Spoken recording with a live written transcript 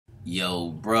Yo,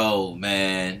 bro,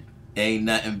 man, ain't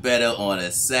nothing better on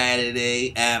a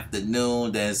Saturday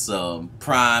afternoon than some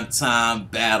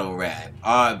primetime battle rap.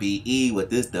 RBE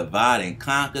with this divide and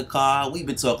conquer card. We've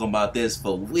been talking about this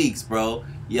for weeks, bro.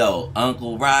 Yo,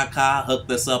 Uncle Raka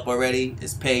hooked us up already.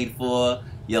 It's paid for.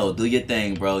 Yo, do your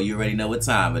thing, bro. You already know what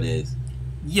time it is.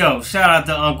 Yo, shout out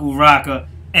to Uncle Rocker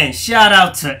and shout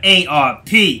out to ARP.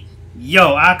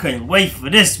 Yo, I couldn't wait for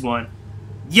this one.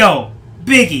 Yo,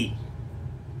 Biggie,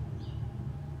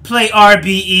 play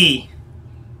RBE,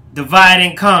 divide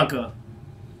and conquer.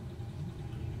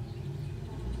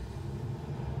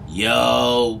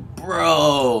 Yo,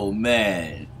 bro,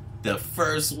 man. The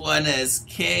first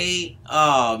 1SK.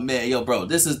 Oh, man. Yo, bro,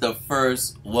 this is the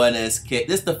first 1SK.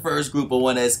 This is the first group of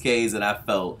 1SKs that I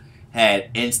felt had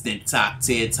instant top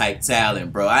tier type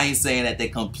talent, bro. I ain't saying that they're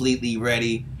completely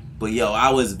ready, but yo,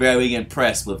 I was very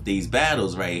impressed with these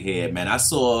battles right here, man. I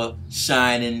saw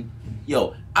Shining.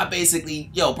 Yo, I basically,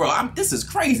 yo, bro, this is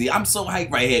crazy. I'm so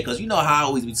hyped right here because you know how I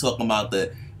always be talking about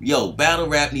battle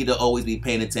rap need to always be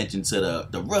paying attention to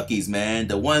the rookies, man.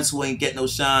 The ones who ain't get no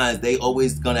shines, they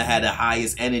always gonna have the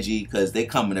highest energy because they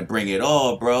coming to bring it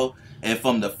all, bro. And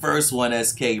from the first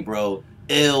 1SK, bro,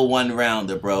 ill one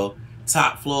rounder, bro.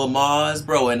 Top floor Mars,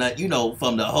 bro, and you know,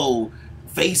 from the whole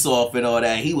face off and all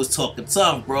that, he was talking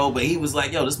tough, bro, but he was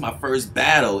like, yo, this is my first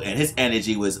battle, and his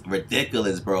energy was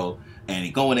ridiculous, bro.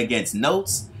 And going against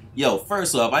Notes, yo,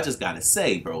 first off, I just gotta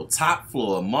say, bro, top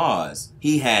floor Mars,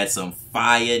 he had some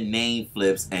fire name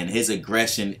flips, and his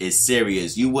aggression is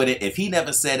serious. You wouldn't, if he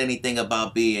never said anything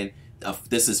about being,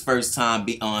 this is first time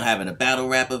on having a battle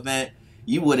rap event,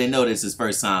 you wouldn't know this is his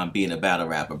first time being a battle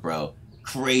rapper, bro.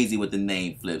 Crazy with the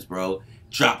name flips, bro.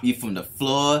 Drop you from the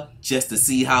floor just to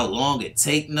see how long it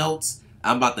take Notes.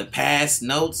 I'm about to pass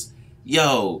Notes.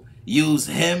 Yo, use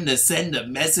him to send a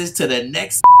message to the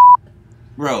next.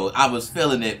 Bro, I was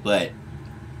feeling it, but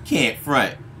can't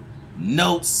front.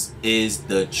 Notes is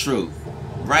the truth.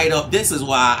 Right up. This is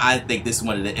why I think this is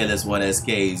one of the illest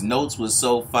 1SKs. Notes was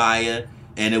so fire,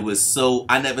 and it was so,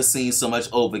 I never seen so much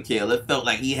overkill. It felt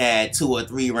like he had 2 or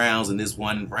 3 rounds in this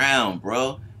one round,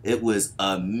 bro. It was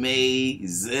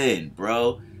amazing,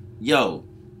 bro. Yo,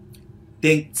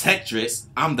 think Tetris,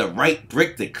 I'm the right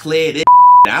brick to clear this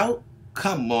out?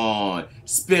 Come on.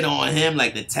 Spit on him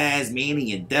like the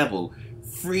Tasmanian devil.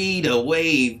 Free the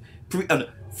wave.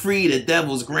 Free the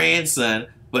devil's grandson,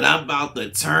 but I'm about to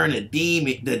turn the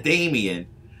Damien.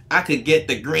 I could get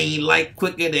the green light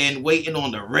quicker than waiting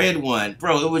on the red one.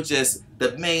 Bro, it was just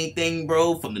the main thing,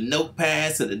 bro, from the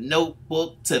notepad to the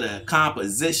notebook to the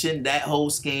composition. That whole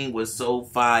scheme was so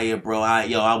fire, bro.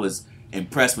 I was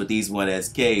impressed with these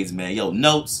 1SKs, man. Yo,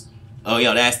 Notes. Oh,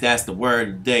 yo, that's the word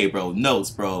of the day, bro. Notes,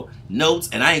 bro. Notes,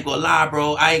 and I ain't gonna lie,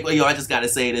 bro. I just gotta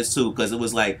say this, too, because it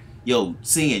was like, yo,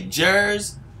 seeing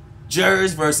Jers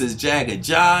versus Jagga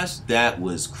Josh, that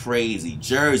was crazy.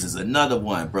 Jers is another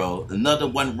one, bro. Another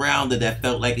one rounder that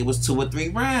felt like it was 2 or 3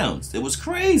 rounds. It was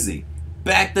crazy.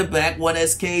 Back-to-back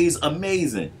 1SKs,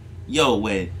 amazing. Yo,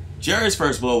 when Jers,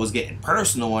 first of all, was getting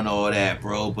personal and all that,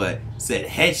 bro, but said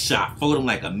headshot, fold him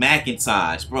like a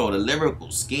Macintosh. Bro, the lyrical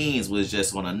schemes was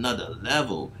just on another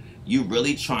level. You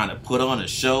really trying to put on a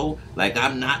show like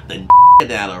I'm not the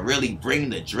that'll really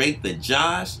bring the Drake to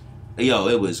Josh? Yo,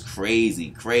 it was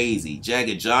crazy.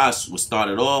 Jagga Josh was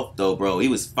started off, though, bro. He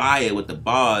was fire with the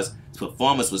bars. His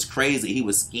performance was crazy. He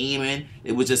was scheming.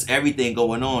 It was just everything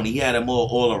going on. He had a more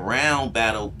all-around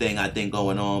battle thing, I think,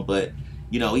 going on. But,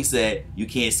 you know, he said, you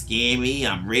can't scare me.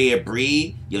 I'm rare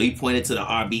breed. Yo, he pointed to the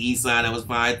RBE side that was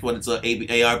fine. Pointed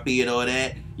to ARP and all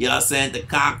that. Y'all saying the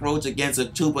cockroach against a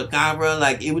chupacabra.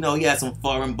 Like, even though he had some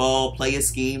foreign ball player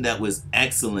scheme that was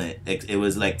excellent. It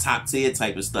was like top tier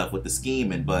type of stuff with the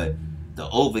scheming. But the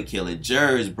overkill at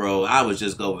Jers, bro, I was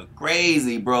just going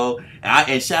crazy, bro.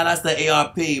 And shout outs to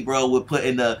ARP, bro, with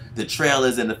putting the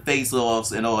trailers and the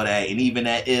face-offs and all that. And even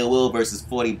that Ill Will versus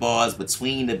 40 bars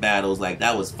between the battles. Like,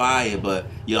 that was fire. But,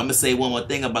 yo, I'm going to say one more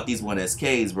thing about these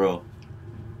 1SKs, bro.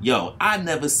 Yo, I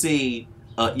never see...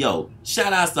 yo,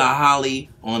 shout outs to Holly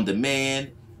on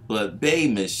demand, but Bae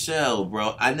Michelle,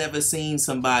 bro, I never seen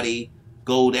somebody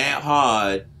go that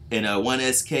hard in a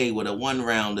 1SK with a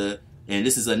 1-rounder, and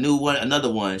this is a new one,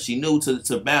 another one. She new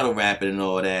to battle rapping and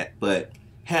all that, but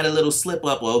had a little slip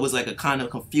up, or it was like a kind of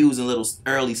confusing little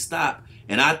early stop,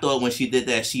 and I thought when she did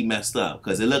that, she messed up,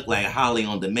 because it looked like Holly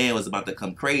on demand was about to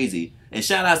come crazy, and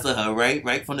shout outs to her,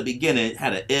 right from the beginning,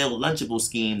 had an ill lunchable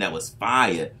scheme that was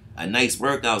fire. A nice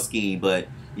workout scheme, but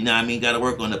you know what I mean, gotta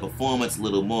work on the performance a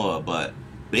little more. But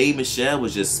Bae Michelle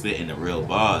was just spitting the real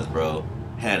bars, bro.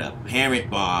 Had a parent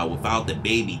bar without the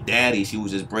baby daddy. She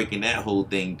was just breaking that whole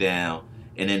thing down.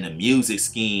 And then the music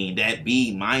scheme, that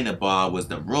B minor bar was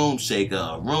the room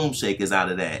shaker. Room shakers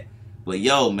out of that. But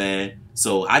yo, man,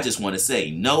 so I just want to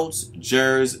say, Notes,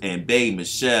 Jers, and Bae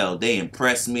Michelle, they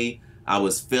impressed me. I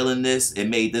was feeling this. It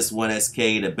made this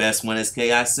 1SK the best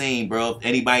 1SK I seen, bro. If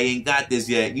anybody ain't got this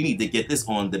yet, you need to get this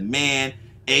on demand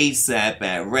ASAP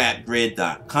at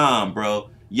rapgrid.com,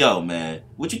 bro. Yo, man,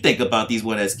 what you think about these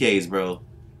 1SKs, bro?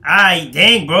 Alright,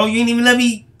 dang, bro. You didn't even let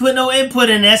me put no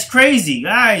input in. That's crazy.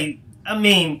 Alright. I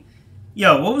mean,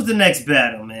 yo, what was the next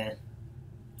battle, man?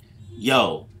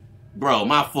 Yo, bro,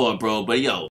 my fault, bro. But yo,